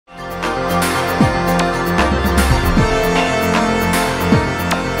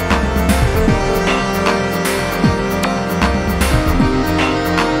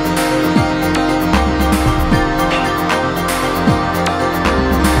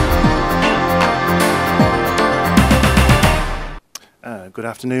Good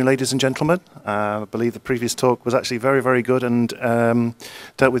afternoon, ladies and gentlemen. I believe the previous talk was actually very, very good and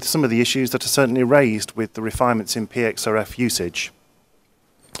dealt with some of the issues that are certainly raised with the refinements in pXRF usage.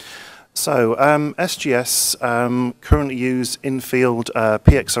 So SGS currently use in-field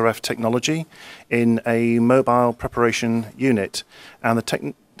pXRF technology in a mobile preparation unit, and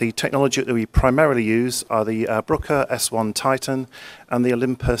the technology that we primarily use are the Brooker S1 Titan and the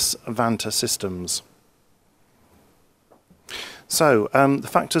Olympus Vanta systems. So the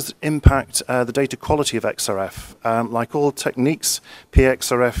factors that impact the data quality of XRF, like all techniques,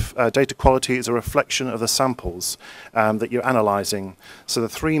 pXRF data quality is a reflection of the samples that you're analysing. So the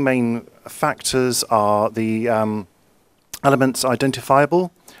three main factors are the elements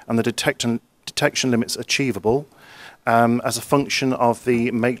identifiable and the detection limits achievable as a function of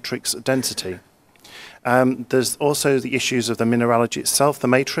the matrix density. There's also the issues of the mineralogy itself, the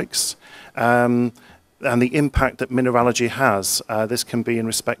matrix, and the impact that mineralogy has. This can be in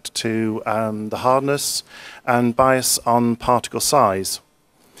respect to the hardness and bias on particle size.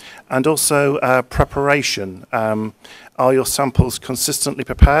 And also preparation. Are your samples consistently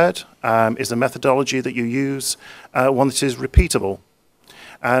prepared? Is the methodology that you use one that is repeatable?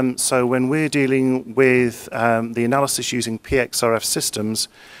 So when we're dealing with the analysis using pXRF systems,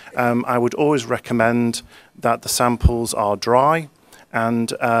 I would always recommend that the samples are dry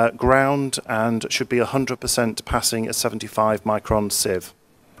and ground and should be 100% passing a 75 micron sieve.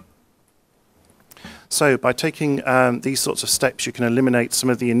 So by taking these sorts of steps, you can eliminate some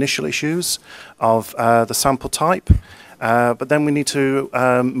of the initial issues of the sample type, but then we need to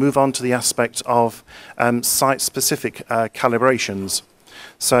move on to the aspect of site-specific calibrations.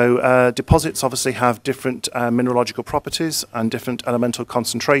 So deposits obviously have different mineralogical properties and different elemental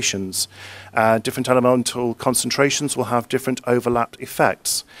concentrations. Different elemental concentrations will have different overlapped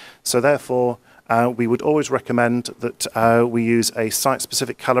effects. So therefore, we would always recommend that we use a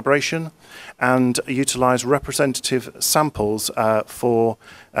site-specific calibration and utilize representative samples for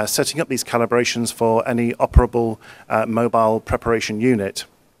setting up these calibrations for any operable mobile preparation unit.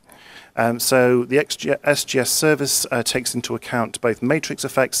 So the SGS service takes into account both matrix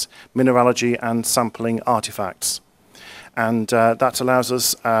effects, mineralogy, and sampling artifacts. And that allows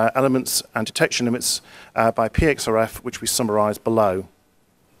us elements and detection limits by pXRF, which we summarize below.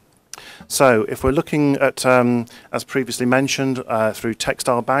 So if we're looking at, as previously mentioned, through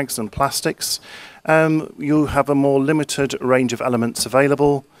textile bags and plastics, you have a more limited range of elements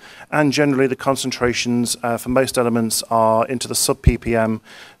available, and generally the concentrations for most elements are into the sub-ppm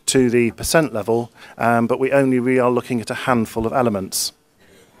to the percent level, but we really are looking at a handful of elements.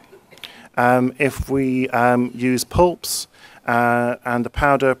 If we use pulps and the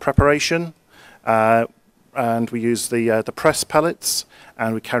powder preparation, and we use the press pellets,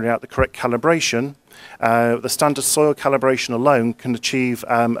 and we carry out the correct calibration, the standard soil calibration alone can achieve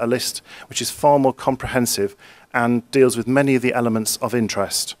a list which is far more comprehensive and deals with many of the elements of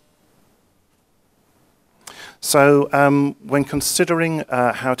interest. So when considering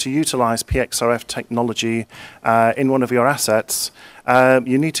how to utilize pXRF technology in one of your assets,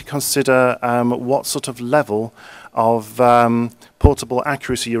 you need to consider what sort of level of portable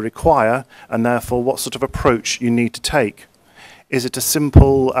accuracy you require, and therefore what sort of approach you need to take. Is it a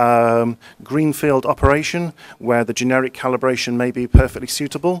simple greenfield operation where the generic calibration may be perfectly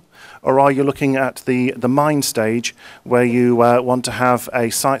suitable? Or are you looking at the mine stage where you want to have a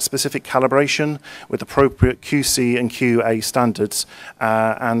site-specific calibration with appropriate QC and QA standards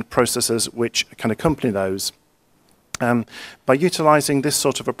and processes which can accompany those? By utilizing this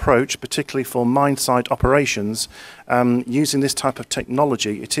sort of approach, particularly for mine site operations, using this type of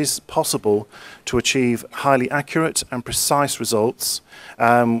technology, it is possible to achieve highly accurate and precise results,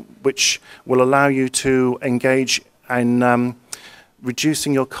 which will allow you to engage in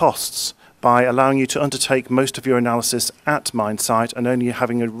reducing your costs by allowing you to undertake most of your analysis at mine site and only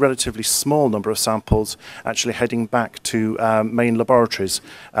having a relatively small number of samples actually heading back to main laboratories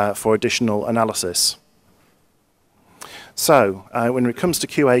for additional analysis. So when it comes to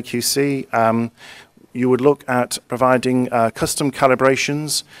QA/QC, you would look at providing custom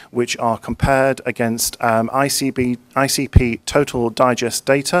calibrations which are compared against ICP total digest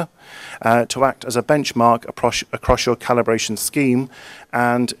data to act as a benchmark across your calibration scheme,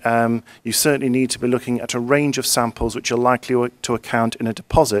 and you certainly need to be looking at a range of samples which are likely to account in a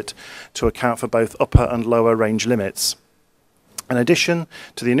deposit to account for both upper and lower range limits. In addition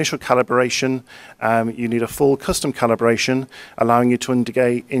to the initial calibration, you need a full custom calibration, allowing you to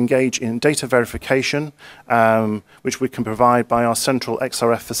engage in data verification, which we can provide by our central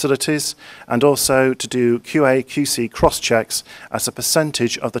XRF facilities, and also to do QA/QC cross-checks as a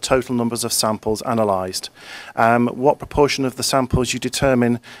percentage of the total numbers of samples analysed. What proportion of the samples you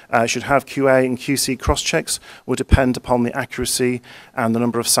determine should have QA and QC cross-checks will depend upon the accuracy and the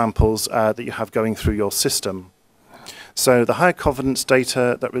number of samples that you have going through your system. So the higher confidence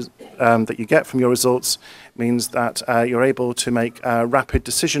data that you get from your results means that you're able to make rapid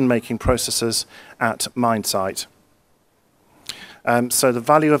decision-making processes at mine site. So the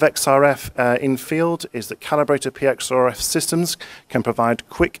value of XRF in field is that calibrated pXRF systems can provide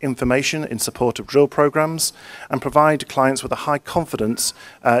quick information in support of drill programs and provide clients with a high confidence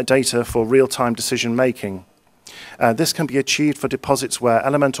data for real-time decision making. This can be achieved for deposits where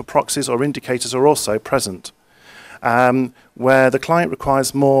elemental proxies or indicators are also present. Where the client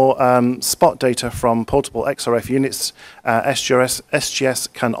requires more spot data from portable XRF units,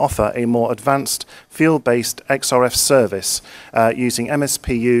 SGS can offer a more advanced field-based XRF service using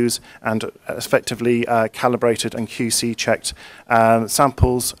MSPUs and effectively calibrated and QC-checked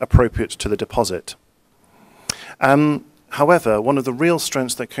samples appropriate to the deposit. However, one of the real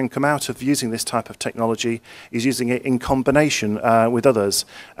strengths that can come out of using this type of technology is using it in combination with others.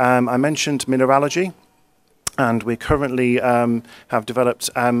 I mentioned mineralogy. And we currently have developed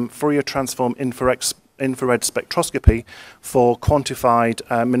Fourier transform infrared spectroscopy for quantified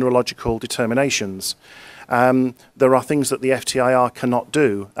mineralogical determinations. There are things that the FTIR cannot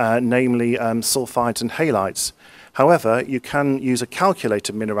do, namely sulfides and halides. However, you can use a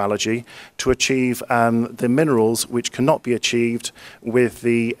calculated mineralogy to achieve the minerals which cannot be achieved with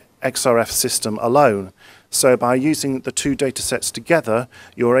the XRF system alone. So by using the two data sets together,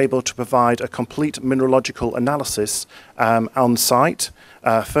 you're able to provide a complete mineralogical analysis on site.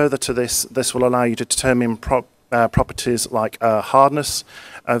 Further to this, this will allow you to determine properties like hardness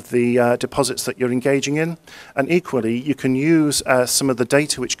of the deposits that you're engaging in. And equally, you can use some of the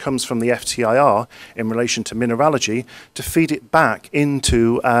data which comes from the FTIR in relation to mineralogy to feed it back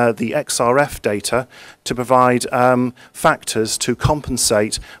into the XRF data to provide factors to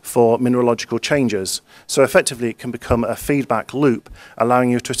compensate for mineralogical changes. So effectively, it can become a feedback loop,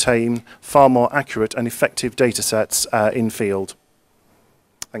 allowing you to attain far more accurate and effective data sets in field.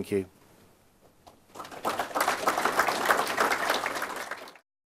 Thank you.